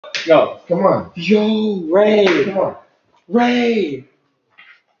Yo. Come on. Yo, Ray. Come on. Ray.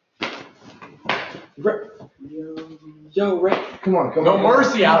 Yo, Ray. Come on. No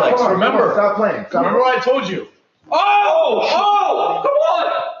mercy, Alex. Come on, Remember. come on, stop playing. Stop Remember what I told you. Oh, come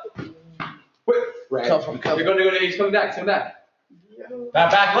on. Wait. Ray. You're going to go to He's coming back. He's coming back.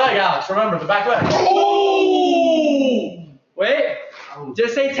 That back leg, Alex. Remember, the back leg. Oh! Wait.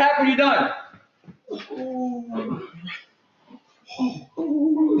 Just say tap when you're done.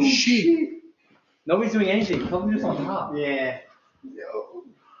 Oh, shit. Nobody's doing anything. Come just on top. Yeah.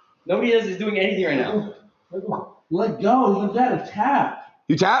 Nobody else is doing anything right now. Let go. You gotta tap.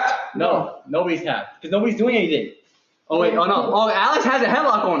 You tapped? No, nobody's tapped. Because nobody's doing anything. Oh, wait. Oh, no. Oh, Alex has a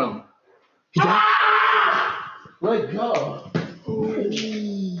headlock on him. Let go.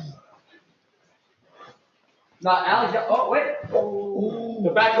 Nah, Alex. Oh, wait.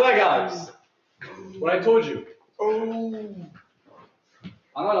 The back leg, Alex. What I told you. I'm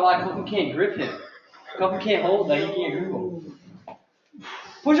not gonna lie. Couple can't grip him. Couple can't hold that. He can't grip him.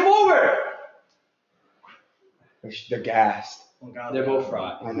 Push him over. They're gassed. They're both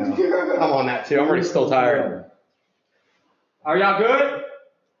fried. I know. I'm on that too. I'm already still tired. Are y'all good?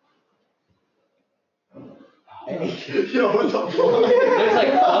 Yo, what the fuck? There's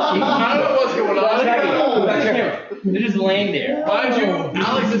like fucking. I don't know what's going on. They're just laying there. Mind you,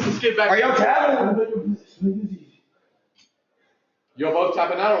 Alex is to skip back. Are y'all tapping? You're both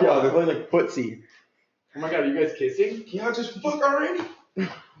tapping out or Yo, what? they're playing like footsie. Oh my god, are you guys kissing? Can y'all just fuck already?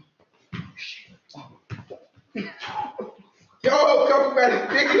 Yo, come back and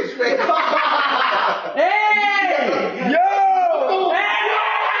pick his face. Hey! Yo!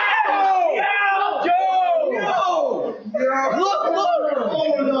 Look!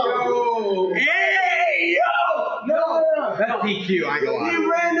 Yo! Hey, yo! No! That's PQ, I ain't gonna lie. He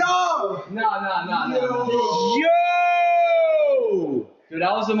ran off. No. Yo! Dude,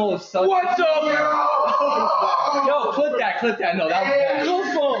 that was the most. What the? Yo, clip that. No, that was bad.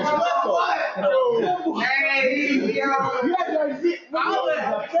 Hey, yo! What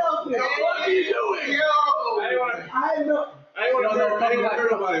are you doing? Yo! I didn't want to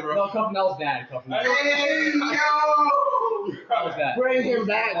hurt nobody, bro. No, Cuffin, that was bad. Cuffin. That Hey, yo! was bad. Bring him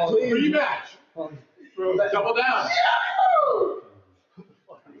back, please. Rematch. Double down.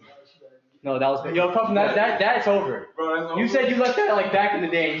 No, that was bad. Yo, Cuffin, that's over. Bro, that's You said you left that like back in the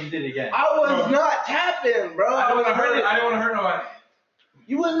day and you did it again. I was not tapping, bro. I didn't want to hurt nobody.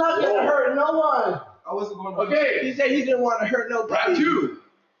 You was not gonna hurt no one. I wasn't going to. Okay. He said he didn't want to hurt Round nobody. 2.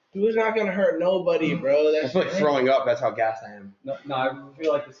 He was not gonna hurt nobody, bro. I That's feel like throwing up. That's how gassed I am. No, I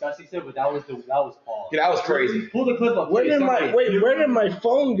feel like disgusting stuff, but that was Paul. Yeah, that was crazy. Pull the clip up. Where please, did somebody. where did my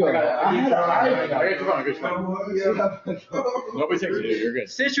phone go? I got it. I got your phone. Good phone. Nobody takes it. You're good.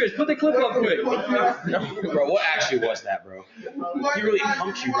 Citrus, put the clip up quick. Bro, what actually was that, bro? He really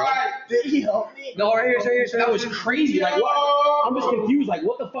pumped you, bro. Did he help me? No, right here. That was crazy. Like, what? I'm just confused. Like,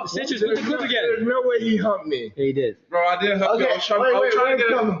 what the fuck? Citrus, put the clip again. There's no way he humped me. Yeah, he did. Bro, I did help you. I was trying to get.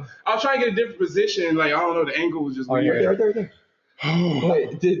 come. I was trying to get a different position. Like I don't know, the angle was just Oh, weird. right there.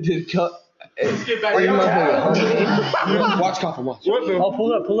 Wait, did cut? Let's get back. Are you to not Watch Coffin, watch. What the? Oh,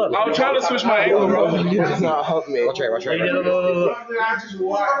 pull up. I was trying to switch my angle, bro. He did not help me. Watch right. I just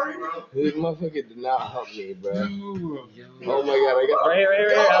watched, bro. This motherfucker did not help me, bro. Oh my god, I got Right here,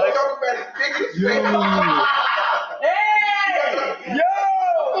 Alex. Hey! Yo!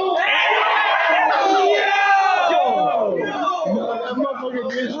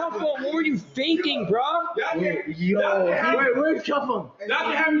 What were you thinking, bro? Wait, where's Cuffin? That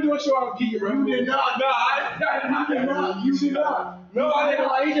can have me doing show on Geek, bro. You did not. No, You did not. No, I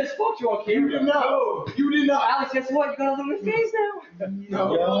didn't. He just fucked you on You camera. did not. You did not. Alex, guess what? You got a little face now.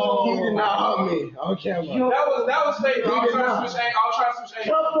 No, he did not help me on camera. That was fake, bro. I was trying to switch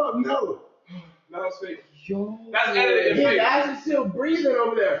angle. Cuffin, no. That was fake. That's edited and His fake. ass is still breathing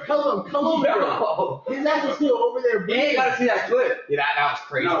over there. Come over there. His ass is still over there You breathing. ain't gotta see that clip. Yeah, that was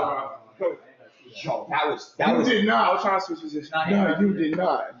crazy. No, bro. Yo, that was. You did I not. was trying to switch positions. Not No, here. you did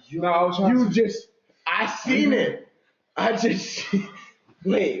not. No, I was trying You to. just, I seen it. I just,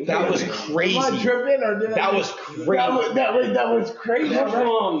 wait. That was crazy. Am I tripping or did I? That was crazy. That was crazy.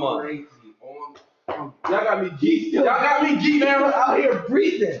 Crazy. Y'all got me geeked. Y'all got me geeked, man. Out here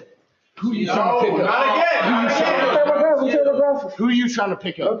breathing. Who you trying to pick up? Not again. Who you trying to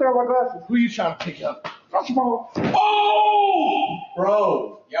pick up? Who you trying to pick up? Oh!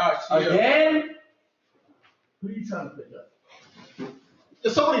 Bro. Y'all chill. Again? Who you trying to pick up?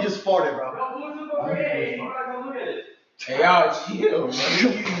 Somebody just farted, bro. Hey, y'all chill, man. What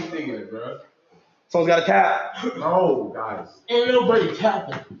are you thinking, bro? Someone's got a tap. No, guys. Ain't nobody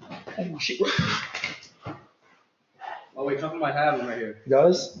tapping. Oh shit. Oh, wait, Cuffin might have him right here.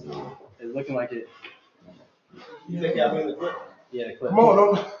 Does? It's looking like it. You think y'all bring the clip? Yeah, the clip. Come on,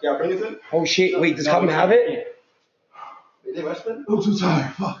 don't. Y'all bring it in? Oh shit! Wait, does Cuffin have it? Is it wrestling? I'm too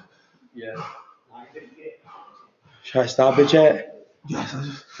tired. Fuck. Yeah. Should I stop it yet? Yes, I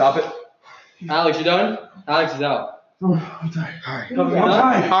just. Stop it. Alex, you done? Alex is out. I'm tired. Alright. Cuffin's I'm done?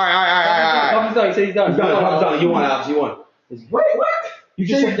 tired. Alright. Cuffin's done. He said he's done. He's done. Cuffin's done. You won, Alex. You won. Wait, what? You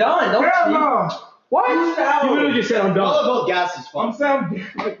just said you're done. Don't Hell cheat. no. What? You literally just said I'm done. All about gas is I'm fun. sounding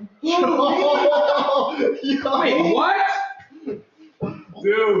like. Wait, what?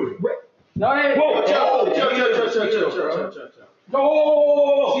 Dude. No, hey. Whoa, Chill.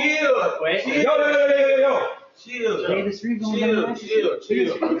 No! Chill. Wait. Yo! Chill. Hey, the stream's going down. Chill.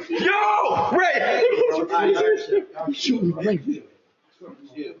 Yo! Ray! I'm shooting my leg. Chill.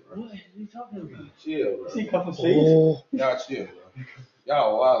 What are you talking about? Chill, bro. See Cuffin's face? Oh. Y'all chill, bro.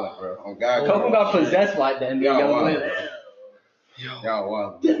 Y'all wildin', bro. On God. Cuffin got possessed by the NBA Y'all young wildin', man. bro. Y'all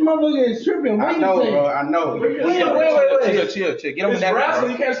wildin'. This motherfucker is tripping. What I you know, saying? bro. I know. Wait. Chill. Get him It's that, wrestling.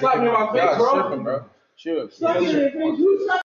 bro. You can't slap me in my face, Y'all bro. tripping, bro. Chill. Slap me in the face. You slap